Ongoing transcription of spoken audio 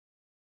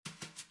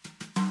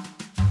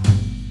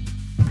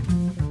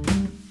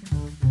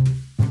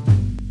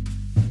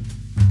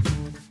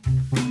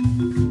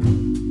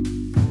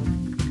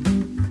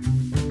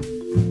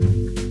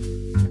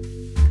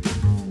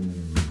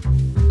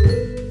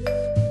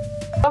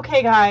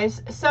Okay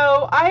guys,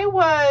 so I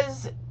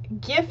was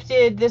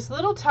gifted this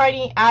little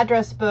tiny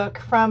address book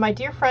from my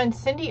dear friend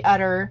Cindy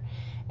Utter,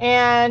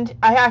 and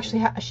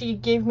she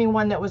gave me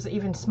one that was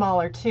even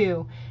smaller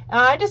too. And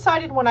I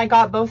decided when I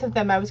got both of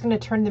them I was going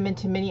to turn them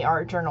into mini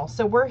art journals.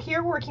 So we're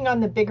here working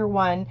on the bigger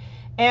one,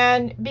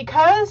 and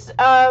because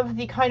of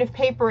the kind of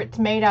paper it's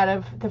made out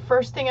of, the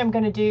first thing I'm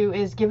going to do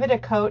is give it a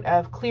coat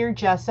of clear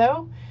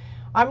gesso.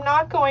 I'm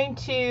not going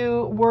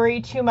to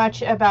worry too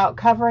much about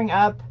covering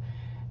up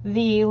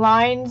the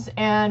lines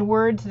and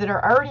words that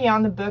are already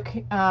on the book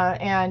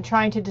and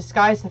trying to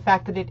disguise the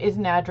fact that it is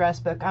an address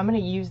book. I'm going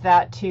to use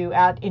that to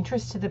add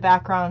interest to the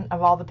background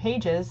of all the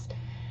pages.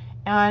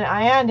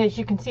 And as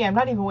you can see, I'm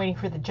not even waiting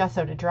for the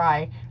gesso to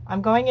dry.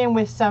 I'm going in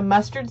with some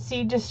mustard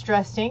seed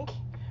distress ink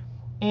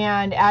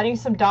and adding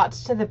some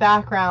dots to the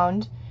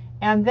background.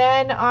 And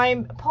then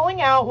I'm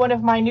pulling out one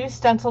of my new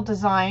stencil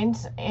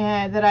designs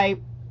that I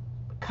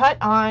cut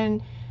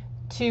on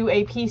to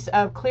a piece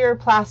of clear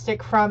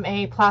plastic from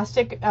a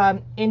plastic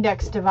binder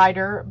index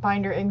divider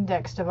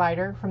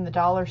from the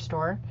dollar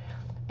store,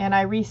 and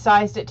I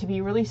resized it to be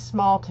really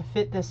small to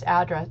fit this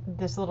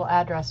little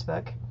address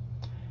book.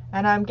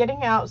 And I'm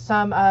getting out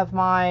some of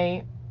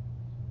my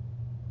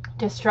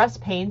distress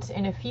paints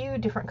in a few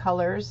different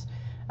colors,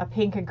 a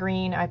pink, a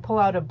green. I pull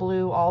out a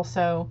blue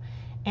also,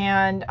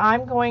 and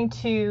I'm going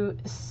to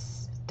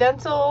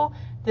stencil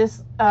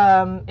this,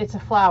 it's a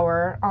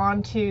flower,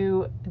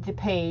 onto the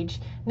page.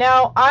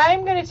 Now,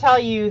 I'm going to tell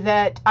you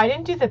that I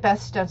didn't do the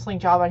best stenciling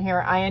job on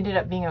here. I ended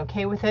up being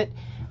okay with it.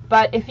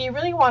 But if you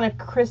really want a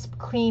crisp,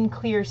 clean,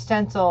 clear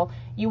stencil,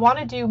 you want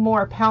to do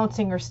more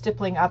pouncing or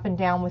stippling up and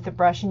down with the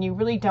brush, and you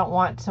really don't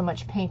want so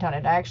much paint on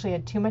it. I actually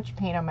had too much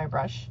paint on my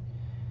brush,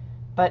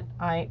 but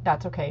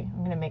that's okay. I'm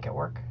going to make it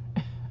work.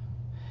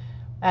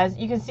 As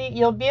you can see,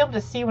 you'll be able to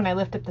see when I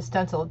lift up the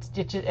stencil,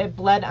 it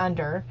bled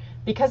under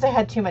because I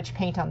had too much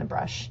paint on the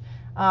brush.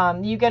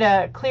 You get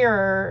a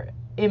clearer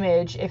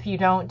image if you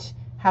don't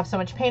have so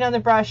much paint on the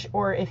brush,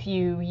 or if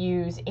you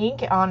use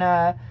ink on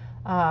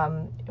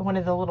one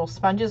of the little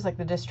sponges, like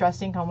the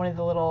distress ink on one of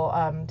the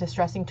little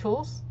distressing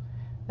tools.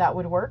 That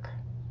would work.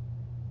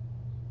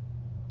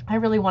 I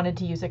really wanted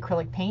to use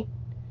acrylic paint,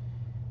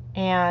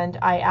 and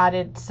I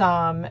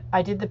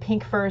did the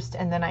pink first,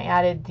 and then I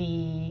added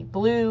the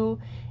blue,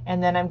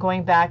 and then I'm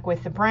going back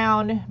with the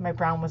brown. My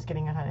brown was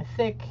getting kind of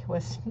thick,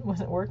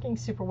 wasn't working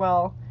super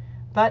well,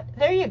 but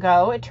there you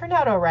go. It turned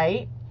out all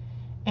right,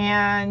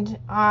 and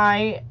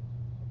I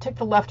took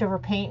the leftover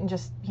paint and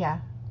just,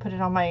 put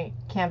it on my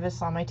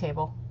canvas on my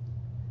table.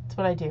 That's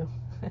what I do.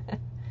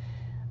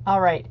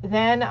 All right,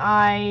 then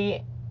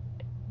I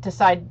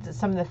decided that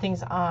some of the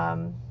things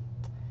on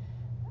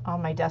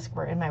my desk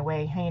were in my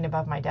way, hanging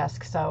above my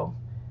desk,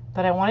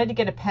 but I wanted to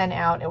get a pen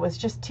out. It was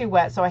just too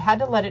wet, so I had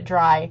to let it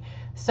dry.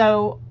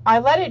 So I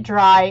let it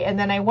dry, and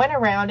then I went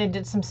around and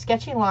did some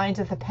sketchy lines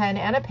with a pen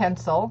and a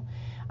pencil.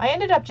 I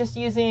ended up just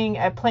using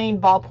a plain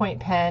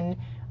ballpoint pen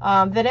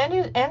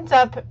that ends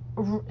up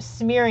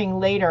smearing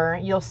later.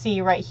 You'll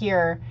see right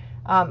here.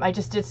 I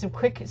just did some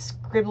quick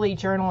scribbly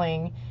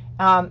journaling,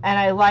 and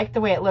I like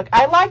the way it looked.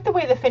 I like the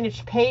way the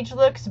finished page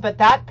looks, but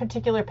that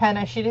particular pen,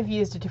 I should have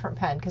used a different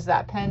pen, because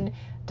that pen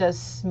does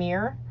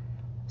smear.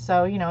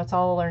 So, it's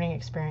all a learning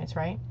experience,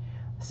 right?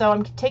 So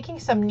I'm taking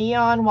some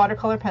neon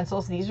watercolor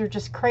pencils. These are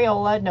just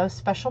Crayola, no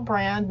special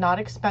brand, not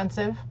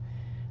expensive.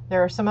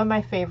 There are some of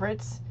my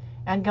favorites.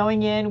 And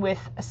going in with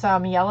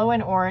some yellow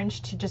and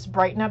orange to just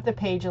brighten up the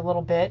page a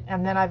little bit.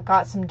 And then I've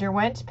got some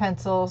Derwent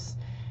pencils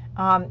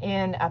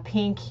in a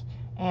pink,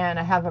 and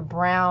I have a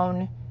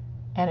brown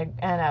and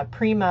a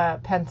Prima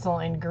pencil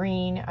in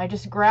green. I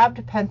just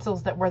grabbed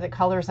pencils that were the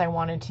colors I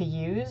wanted to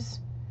use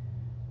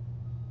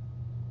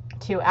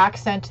to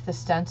accent the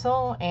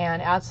stencil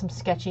and add some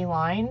sketchy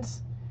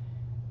lines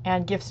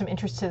and give some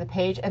interest to the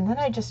page. And then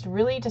I just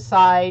really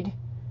decide,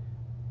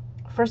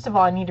 first of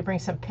all, I need to bring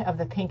some of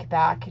the pink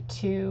back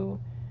to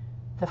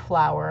the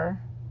flower.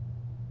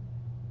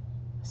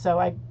 So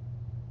I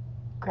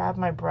grab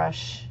my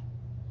brush,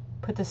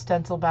 put the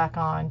stencil back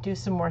on, do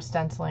some more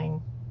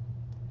stenciling.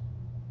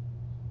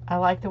 I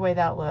like the way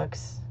that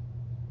looks.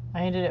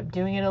 I ended up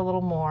doing it a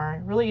little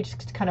more, really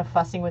just kind of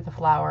fussing with the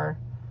flower.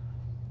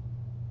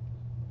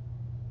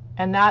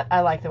 And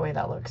I like the way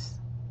that looks.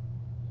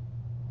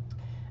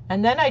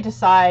 And then I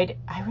decide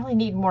I really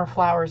need more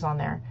flowers on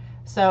there.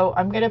 So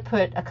I'm going to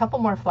put a couple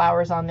more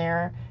flowers on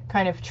there,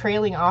 kind of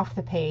trailing off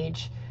the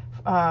page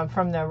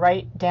from the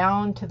right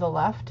down to the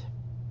left.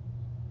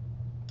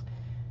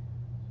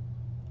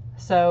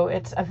 So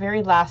it's a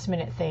very last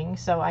minute thing.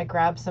 So I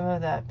grab some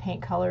of the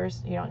paint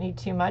colors. You don't need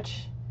too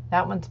much.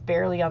 That one's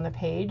barely on the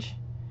page.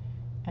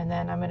 And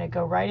then I'm going to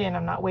go right in.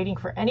 I'm not waiting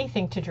for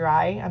anything to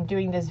dry. I'm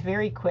doing this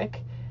very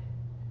quick.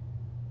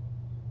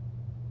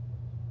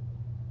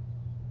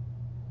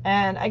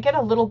 And I get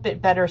a little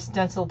bit better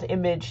stenciled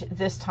image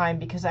this time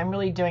because I'm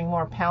really doing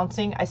more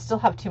pouncing. I still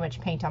have too much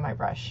paint on my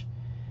brush.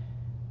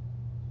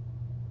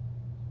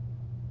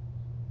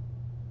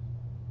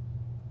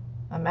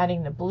 I'm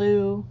adding the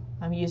blue.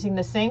 I'm using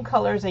the same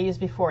colors I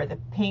used before, the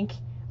pink.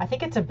 I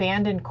think it's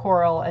Abandoned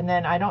Coral, and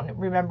then I don't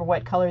remember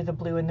what color the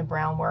blue and the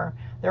brown were.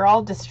 They're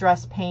all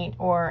Distress paint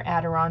or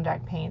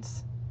Adirondack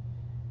paints.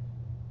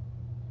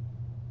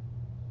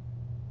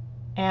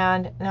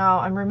 And now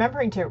I'm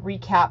remembering to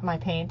recap my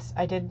paints.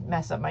 I did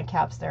mess up my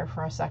caps there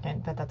for a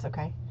second, but that's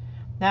okay.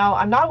 Now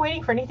I'm not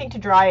waiting for anything to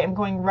dry. I'm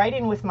going right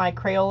in with my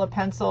Crayola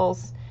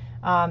pencils,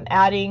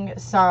 adding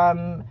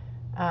some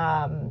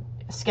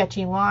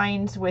sketchy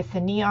lines with the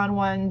neon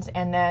ones,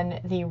 and then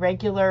the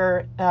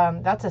regular,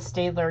 that's a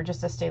Staedtler,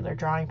 just a Staedtler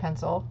drawing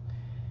pencil,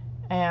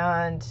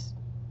 and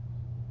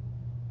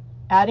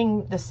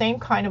adding the same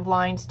kind of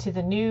lines to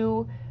the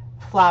new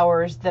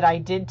flowers that I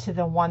did to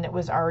the one that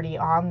was already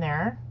on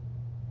there,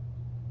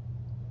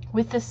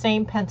 with the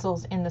same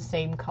pencils in the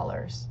same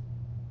colors.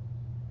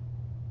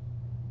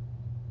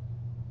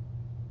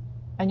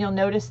 And you'll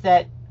notice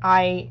that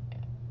I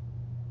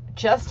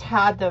just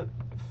had the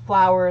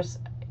flowers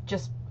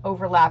just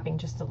overlapping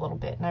just a little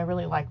bit, and I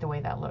really like the way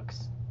that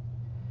looks.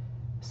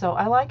 So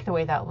I like the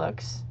way that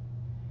looks,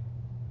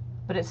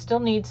 but it still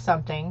needs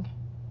something.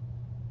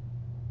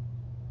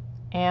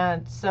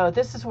 And so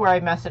this is where I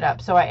mess it up.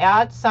 So I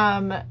add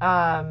some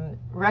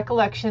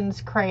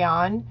Recollections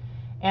crayon,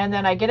 and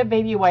then I get a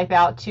baby wipe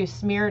out to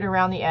smear it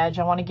around the edge.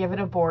 I want to give it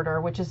a border,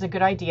 which is a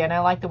good idea, and I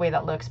like the way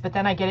that looks. But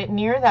then I get it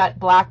near that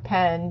black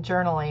pen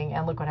journaling,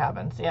 and look what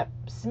happens. Yep,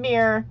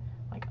 smear,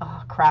 like,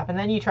 oh crap, and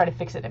then you try to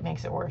fix it, it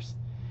makes it worse.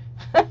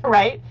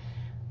 Right?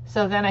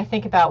 So then I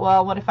think about,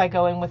 well, what if I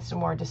go in with some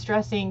more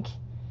Distress ink?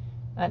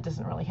 That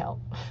doesn't really help.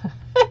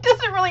 It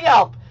doesn't really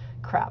help.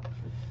 Crap.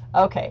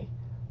 Okay,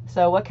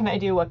 so what can I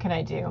do? What can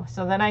I do?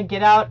 So then I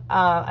get out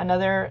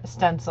another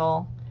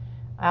stencil.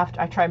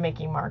 After I try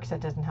making marks, that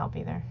doesn't help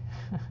either.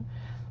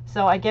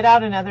 So I get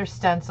out another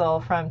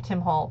stencil from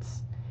Tim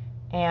Holtz,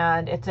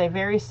 and it's a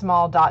very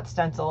small dot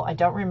stencil. I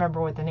don't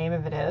remember what the name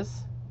of it is,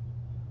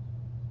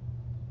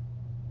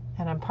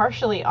 and I'm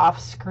partially off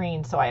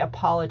screen, so I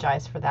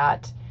apologize for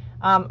that.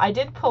 I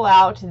did pull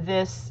out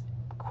this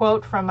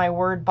quote from my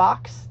Word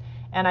box,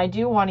 and I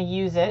do want to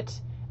use it,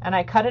 and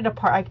I cut it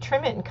apart. I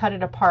trim it and cut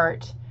it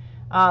apart,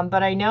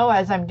 but I know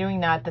as I'm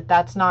doing that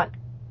that's not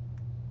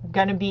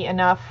going to be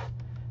enough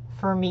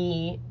for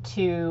me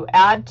to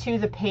add to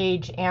the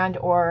page and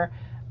or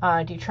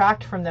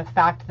detract from the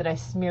fact that I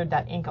smeared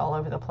that ink all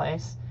over the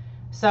place.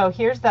 So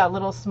here's that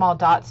little small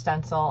dot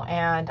stencil,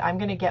 and I'm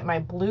going to get my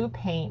blue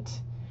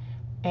paint,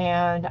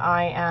 and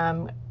I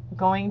am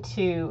going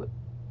to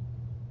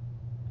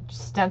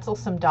stencil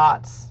some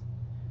dots.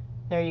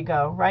 There you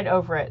go, right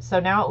over it. So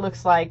now it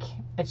looks like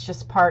it's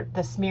just part,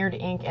 the smeared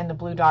ink and the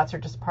blue dots are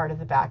just part of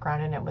the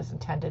background, and it was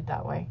intended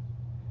that way.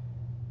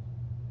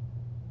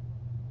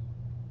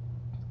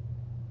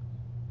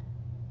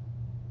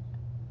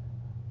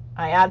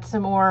 I add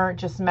some more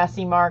just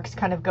messy marks,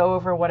 kind of go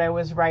over what I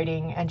was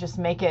writing and just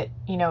make it,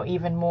 you know,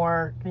 even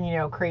more, you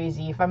know,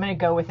 crazy. If I'm going to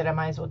go with it, I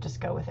might as well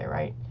just go with it,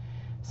 right?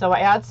 So I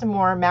add some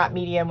more matte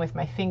medium with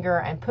my finger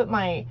and put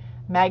my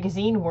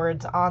magazine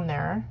words on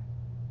there.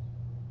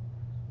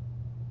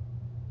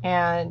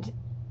 And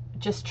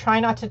just try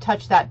not to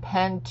touch that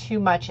pen too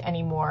much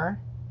anymore.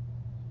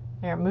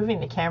 There, I'm moving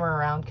the camera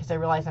around because I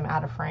realize I'm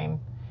out of frame.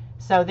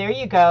 So there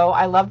you go.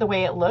 I love the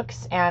way it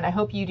looks, and I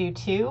hope you do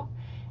too.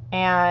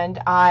 And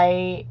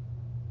I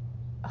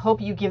hope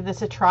you give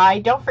this a try.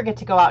 Don't forget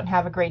to go out and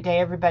have a great day,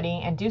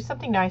 everybody, and do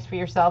something nice for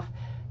yourself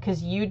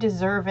because you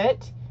deserve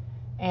it.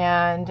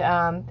 And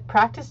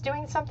practice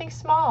doing something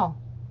small.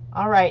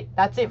 All right,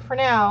 that's it for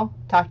now.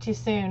 Talk to you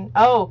soon.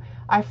 Oh,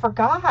 I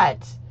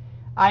forgot.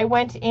 I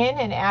went in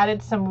and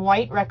added some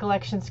white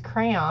Recollections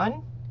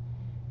crayon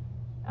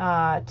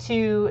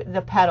to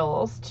the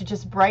petals to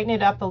just brighten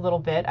it up a little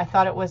bit. I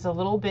thought it was a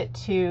little bit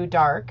too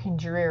dark and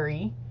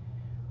dreary.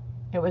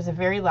 It was a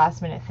very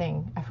last minute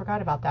thing. I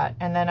forgot about that.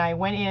 And then I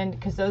went in,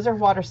 because those are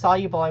water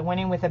soluble, I went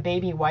in with a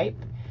baby wipe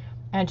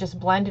and just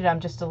blended them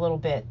just a little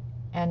bit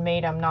and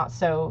made them not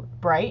so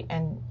bright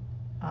and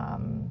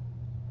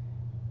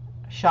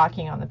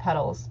shocking on the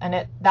petals.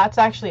 And that's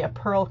actually a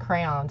pearl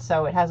crayon,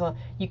 so it has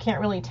you can't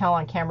really tell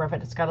on camera,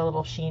 but it's got a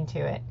little sheen to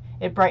it.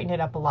 It brightened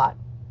it up a lot.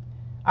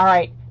 All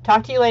right,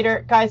 talk to you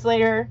later, guys,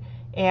 later.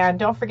 And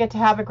don't forget to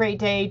have a great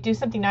day. Do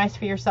something nice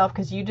for yourself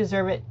because you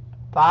deserve it.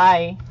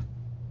 Bye.